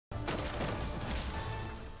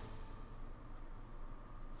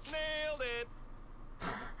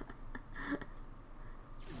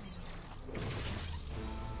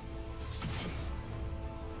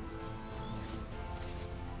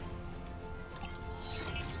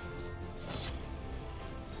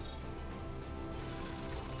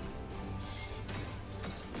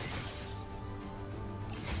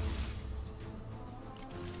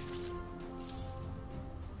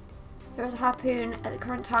Throws a harpoon at the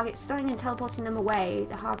current target, stunning and teleporting them away.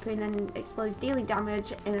 The harpoon then explodes, dealing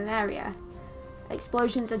damage in an area.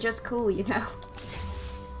 Explosions are just cool, you know.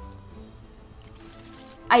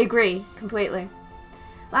 I agree, completely.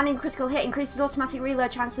 Landing critical hit increases automatic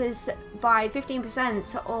reload chances by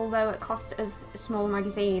 15%, although at cost of a smaller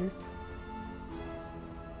magazine.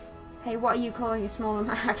 Hey, what are you calling a smaller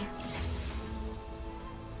mag?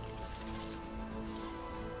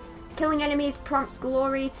 Killing enemies prompts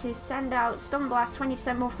Glory to send out Stun Blast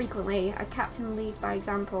 20% more frequently. A captain leads by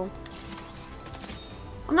example.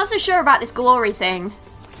 I'm not so sure about this Glory thing.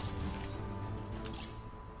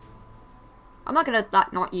 I'm not gonna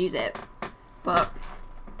not use it, but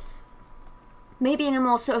maybe in a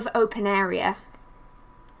more sort of open area.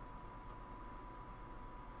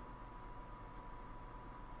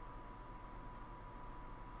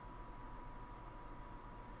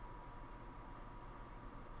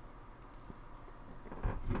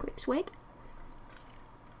 Quick swig.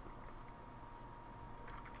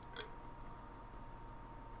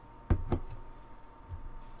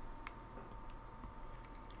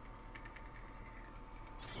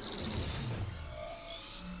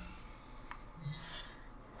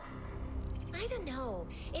 I don't know.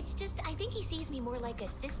 It's just, I think he sees me more like a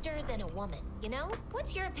sister than a woman, you know?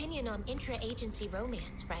 What's your opinion on intra-agency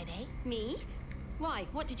romance, Friday? Me? Why?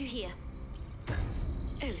 What did you hear? Oh,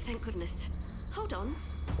 thank goodness. Hold on.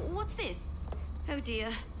 What's this? Oh dear.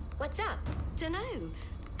 What's up? Dunno.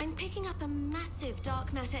 I'm picking up a massive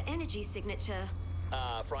dark matter energy signature.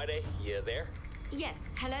 Friday, you there? Yes,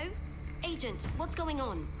 hello? Agent, what's going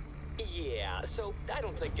on? Yeah, so I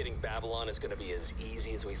don't think getting Babylon is gonna be as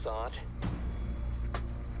easy as we thought.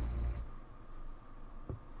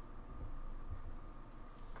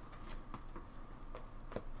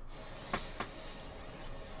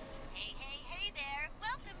 Hey there.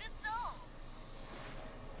 Welcome to Seoul.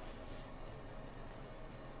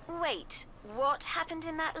 Wait, what happened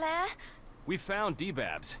in that lair? We found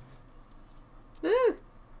D-Babs. Woo!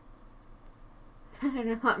 I don't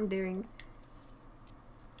know what I'm doing.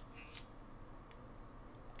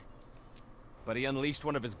 But he unleashed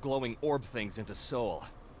one of his glowing orb things into Seoul.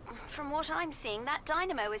 From what I'm seeing, that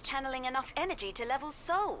dynamo is channeling enough energy to level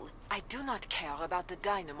Seoul. I do not care about the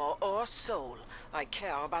dynamo or soul. I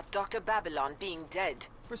care about Dr. Babylon being dead.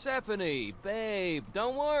 Persephone, babe,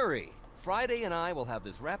 don't worry. Friday and I will have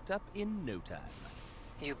this wrapped up in no time.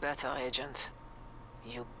 You better, Agent.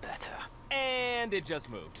 You better. And it just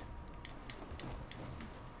moved.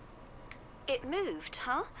 It moved,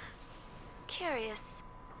 huh? Curious.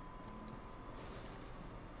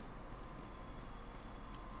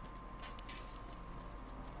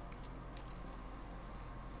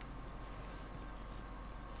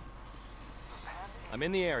 I'm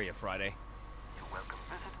in the area, Friday. You're welcome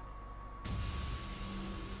visit.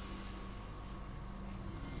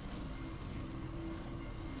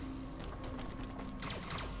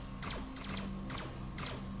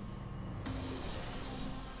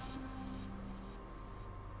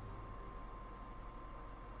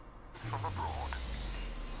 From abroad.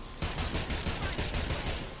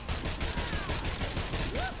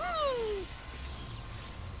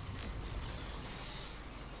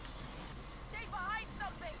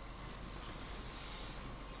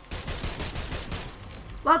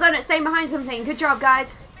 Well done at staying behind something. Good job,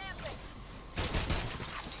 guys.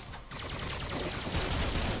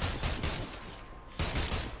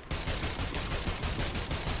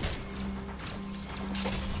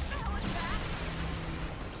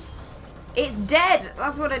 It's dead.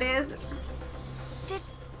 That's what it is.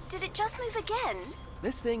 Did it just move again?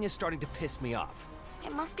 This thing is starting to piss me off.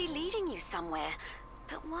 It must be leading you somewhere.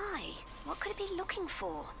 But why? What could it be looking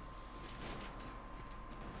for?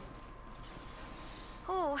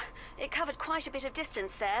 Oh, it covered quite a bit of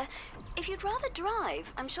distance there. If you'd rather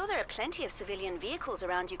drive, I'm sure there are plenty of civilian vehicles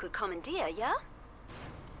around you could commandeer, yeah?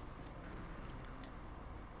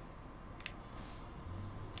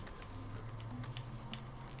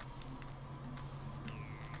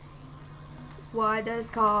 Why this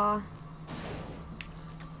car?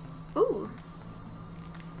 Ooh.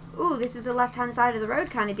 Ooh, this is the left-hand side of the road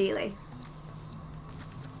kind of dealy.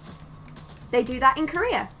 They do that in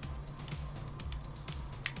Korea.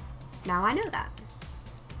 Now I know that.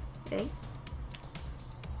 See?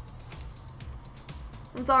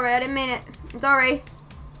 I'm sorry, I didn't mean it. I'm sorry.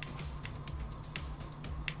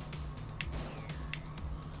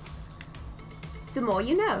 The more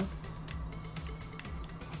you know.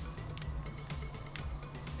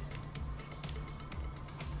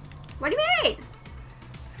 What do you mean?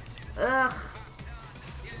 Ugh.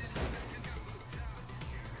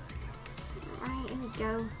 Right, here we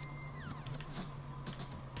go.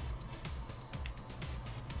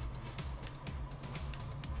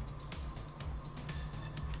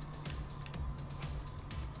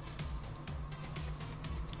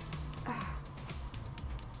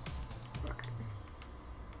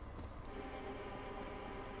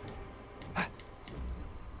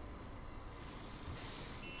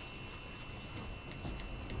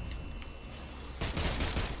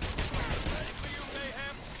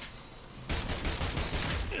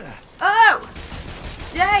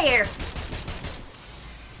 here.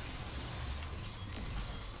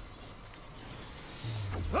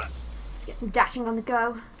 Let's get some dashing on the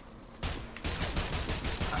go.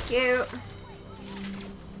 Fuck you.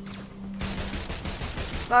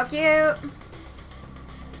 Fuck you.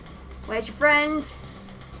 Where's your friend?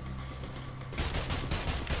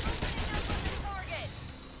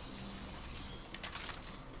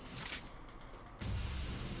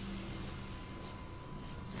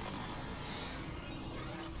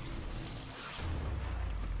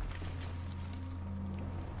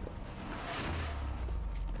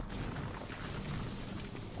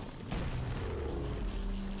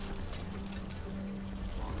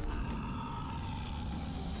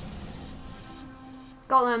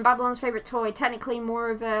 Golem, Babylon's favourite toy. Technically more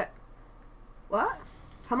of a... What?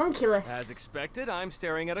 Homunculus. As expected, I'm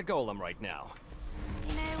staring at a golem right now.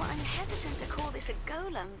 You know, I'm hesitant to call this a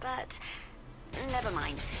golem, but never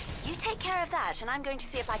mind. You take care of that, and I'm going to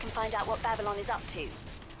see if I can find out what Babylon is up to.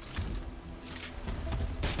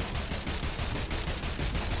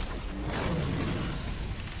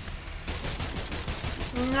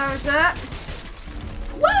 No, sir.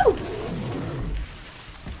 Woo!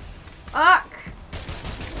 Fuck!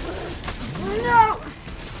 No!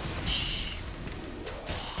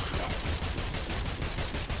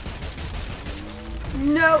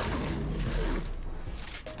 No!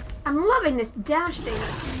 I'm loving this dash thing,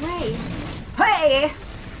 it's great. Hey!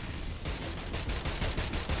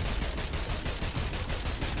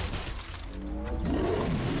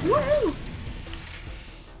 Woo!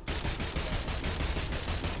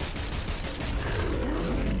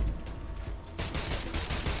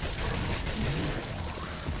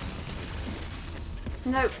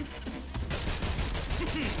 No.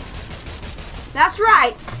 That's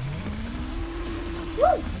right.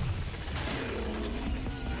 Woo.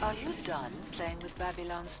 Are you done playing with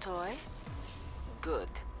Babylon's toy? Good.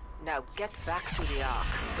 Now get back to the Ark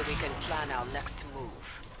so we can plan our next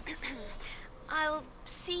move. I'll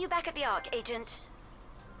see you back at the Ark, Agent.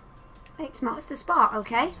 X marks the spot,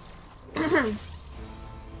 okay?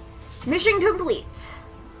 Mission complete.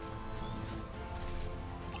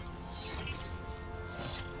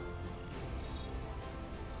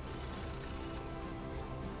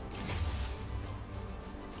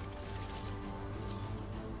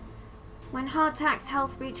 When Hardtack's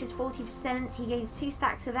health reaches 40%, he gains 2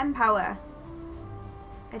 stacks of Empower.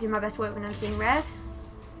 I do my best work when I'm seeing red.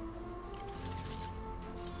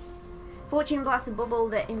 Fortune blasts a bubble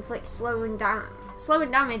that inflicts slowing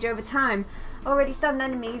damage over time. Already stunned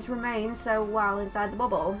enemies remain, so while inside the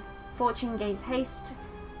bubble. Fortune gains haste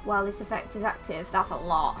while this effect is active. That's a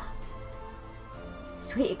lot.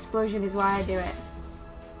 Sweet explosion is why I do it.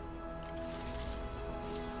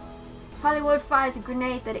 Hollywood fires a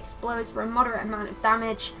grenade that explodes for a moderate amount of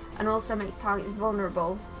damage and also makes targets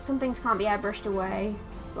vulnerable. Some things can't be airbrushed away,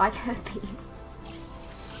 like herpes.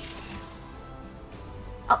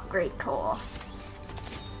 Upgrade core.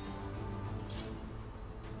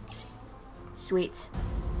 Sweet.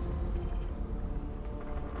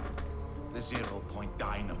 The 0-point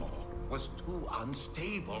dynamo was too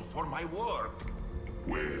unstable for my work.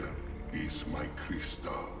 Where is my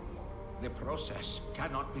crystal? The process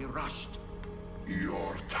cannot be rushed.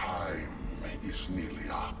 Your time is nearly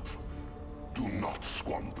up. Do not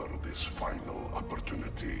squander this final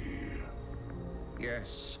opportunity.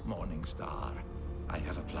 Yes, Morningstar. I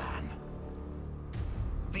have a plan.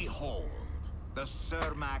 Behold, the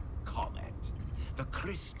Cermak Comet. The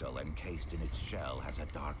crystal encased in its shell has a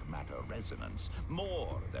dark matter resonance,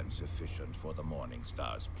 more than sufficient for the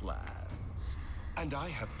Morningstar's plans. And I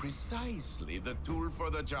have precisely the tool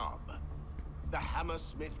for the job. The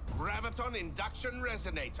Hammersmith Graviton Induction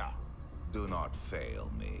Resonator. Do not fail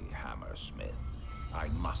me, Hammersmith. I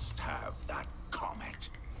must have that comet.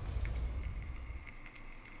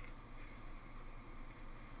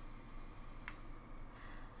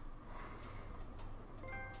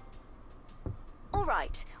 All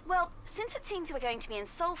right. Well, since it seems we're going to be in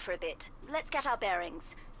Seoul for a bit, let's get our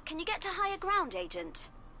bearings. Can you get to higher ground,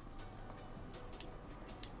 Agent?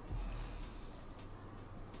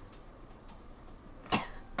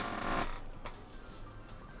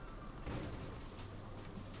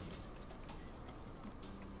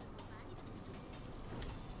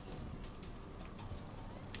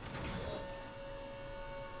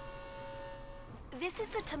 This is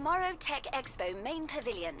the Tomorrow Tech Expo main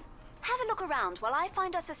pavilion. Have a look around while I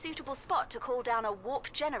find us a suitable spot to call down a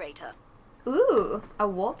warp generator. Ooh, a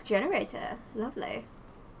warp generator. Lovely.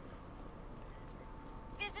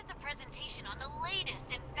 Visit the presentation on the latest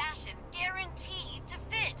in fashion, guaranteed to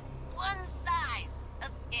fit. One size. A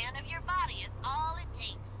scan of your body is all it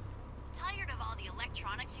takes. tired of all the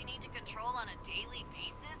electronics you need to control on a daily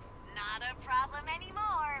basis? Not a problem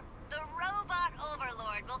anymore. The robot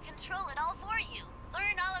overlord will control it all for you.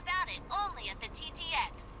 Learn all about it only at the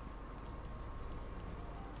TTX.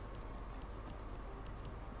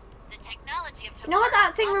 The technology of tomorrow. You know what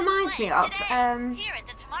that thing reminds me of? Here at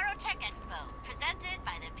the Tomorrow Tech Expo, presented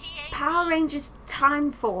by the PA. Power Rangers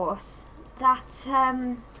Time Force. That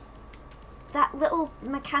that little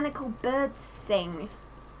mechanical bird thing.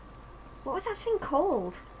 What was that thing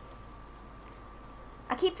called?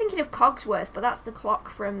 I keep thinking of Cogsworth, but that's the clock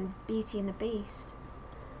from Beauty and the Beast.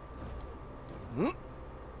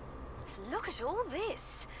 Look at all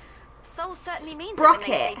this. Soul certainly means it Sprocket.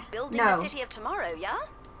 when they say building No. the city of tomorrow, yeah?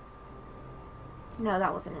 No,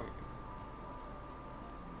 that wasn't it.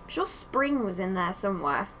 I'm sure Spring was in there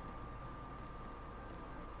somewhere.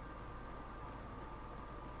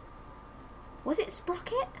 Was it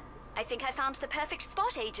Sprocket? I think I found the perfect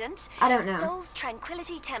spot, Agent. I don't know. Soul's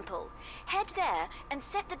Tranquility Temple. Head there and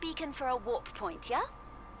set the beacon for a warp point, yeah?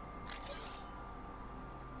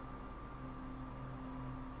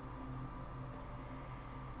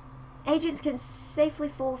 Agents can safely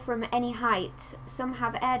fall from any height. Some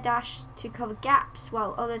have air dash to cover gaps,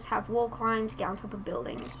 while others have wall climb to get on top of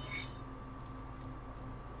buildings.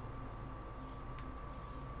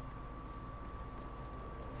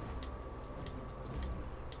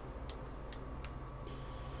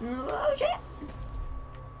 Oh shit!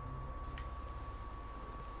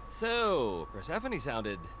 So, Persephone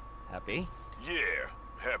sounded happy. Yeah,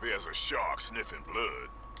 happy as a shark sniffing blood.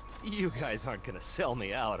 You guys aren't gonna sell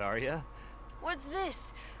me out, are ya? What's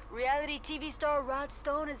this? Reality TV star Rod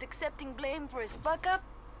Stone is accepting blame for his fuck-up?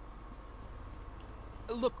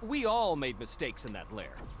 Look, we all made mistakes in that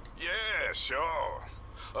lair. Yeah, sure.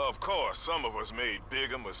 Of course, some of us made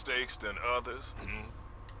bigger mistakes than others.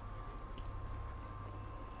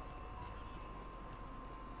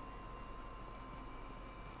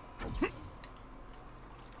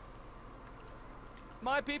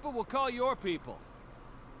 My people will call your people.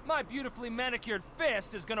 My beautifully manicured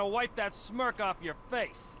fist is gonna wipe that smirk off your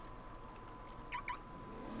face.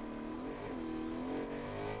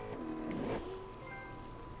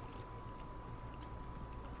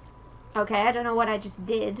 Okay, I don't know what I just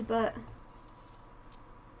did, but...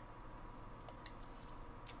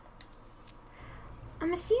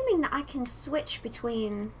 I'm assuming that I can switch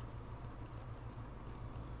between...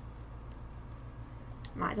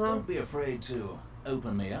 Might as well. Don't be afraid to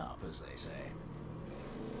open me up, as they say.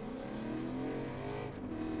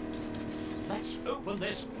 Let's open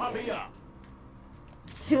this puppy up.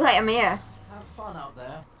 Too late, I'm here. Have fun out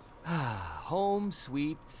there. Home,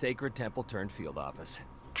 sweet, sacred temple turned field office.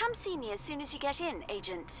 Come see me as soon as you get in,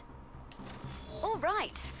 Agent. All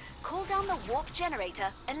right. Call down the warp generator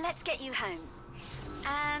and let's get you home.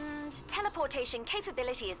 And teleportation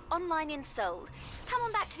capability is online in Seoul. Come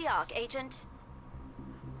on back to the Ark, Agent.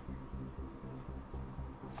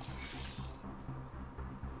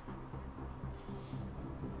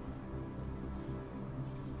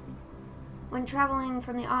 When traveling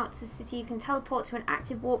from the Ark to the city, you can teleport to an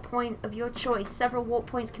active warp point of your choice. Several warp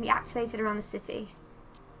points can be activated around the city.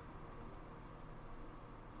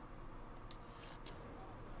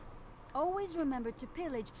 Always remember to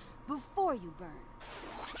pillage before you burn.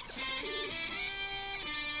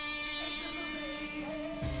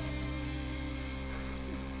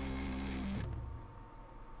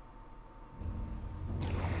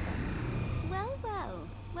 Well, well.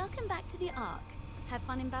 Welcome back to the Ark. Have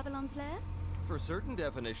fun in Babylon's lair? For certain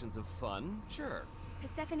definitions of fun, sure.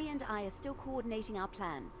 Persephone and I are still coordinating our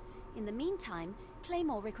plan. In the meantime,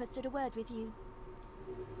 Claymore requested a word with you.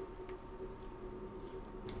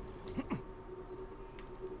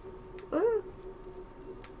 Ooh.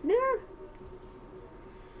 No.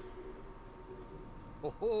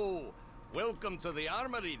 Oh, welcome to the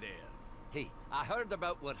armory there. Hey, I heard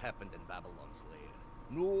about what happened in Babylon's lair.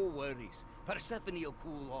 No worries. Persephone will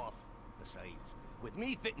cool off. Besides, with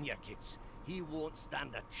me fitting your kits, he won't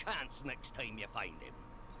stand a chance next time you find him.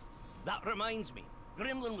 That reminds me,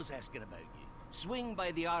 Gremlin was asking about you. Swing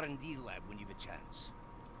by the R&D lab when you've a chance.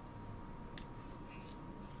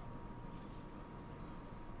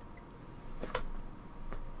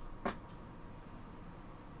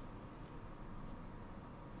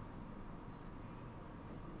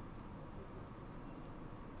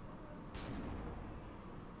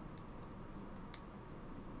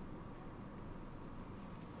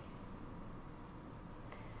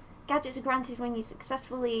 Gadgets are granted when you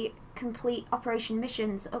successfully complete operation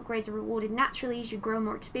missions. Upgrades are rewarded naturally as you grow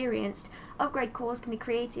more experienced. Upgrade cores can be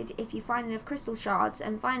created if you find enough crystal shards.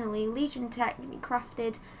 And finally, Legion tech can be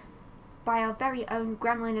crafted by our very own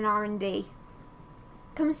Gremlin and R&D.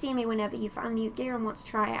 Come see me whenever you find new gear and want to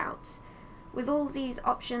try out. With all these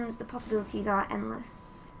options, the possibilities are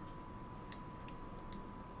endless.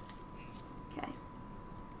 Okay.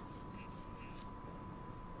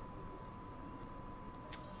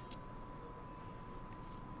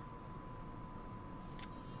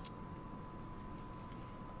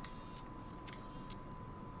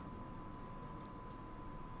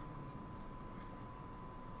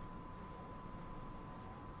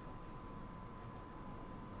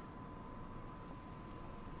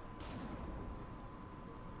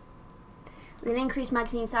 With an increased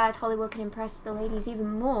magazine size, Hollywood can impress the ladies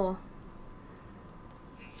even more.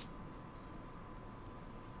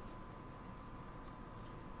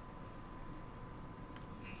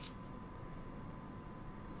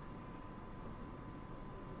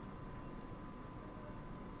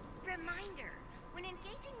 Reminder, when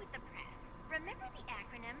engaging with the press, remember the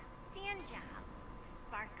acronym SANJOB.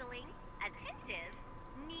 Sparkling, attentive,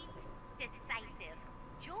 neat, decisive,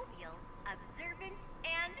 jovial, observant,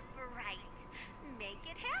 and bright. Make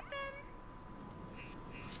it happen!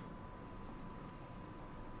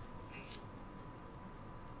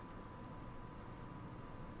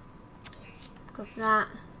 Go for that.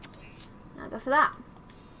 Now go for that.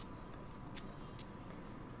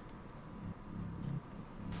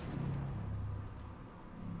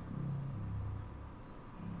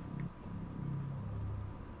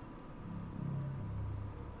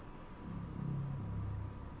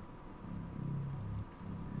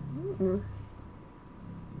 Ooh.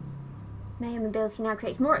 Mayhem ability now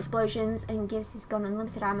creates more explosions and gives his gun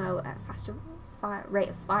unlimited ammo at a faster rate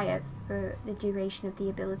of fire for the duration of the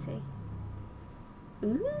ability.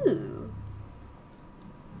 Ooh.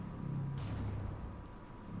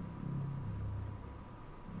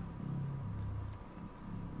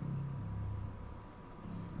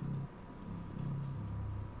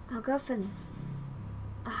 I'll go for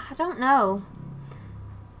I don't know.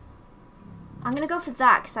 I'm gonna go for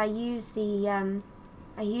that because I use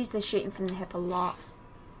the shooting from the hip a lot.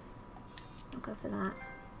 I'll go for that.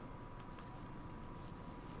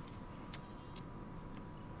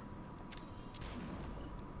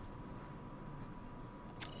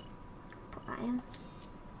 Put that in.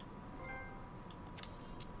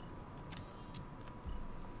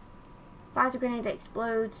 Fires a grenade that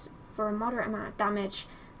explodes for a moderate amount of damage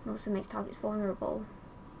and also makes targets vulnerable.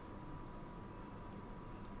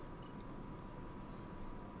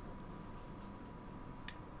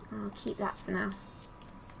 I'll keep that for now.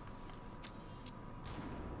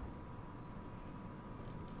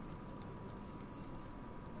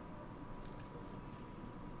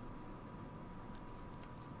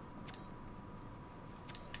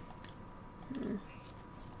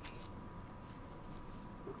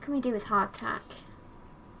 What can we do with hard tack?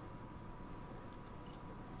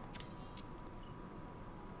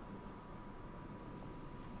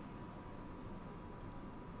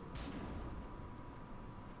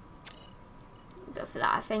 Go for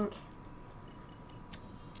that, I think.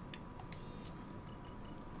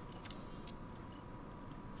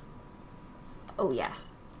 Oh yeah.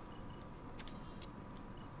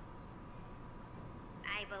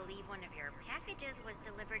 I believe one of your packages was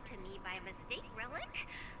delivered to me by mistake, Relic.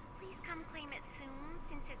 Please come claim it soon,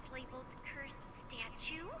 since it's labeled Cursed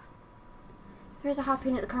Statue. There is a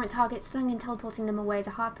harpoon at the current target, stunning and teleporting them away.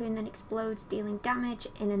 The harpoon then explodes, dealing damage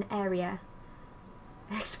in an area.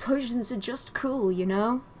 Explosions are just cool, you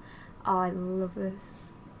know? Oh, I love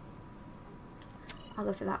this. I'll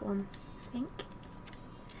go for that one, I think.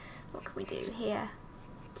 What can we do here?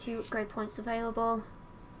 2 upgrade points available.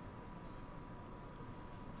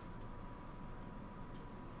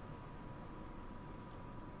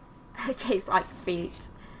 It tastes like feet.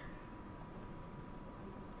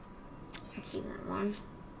 I'll keep that one.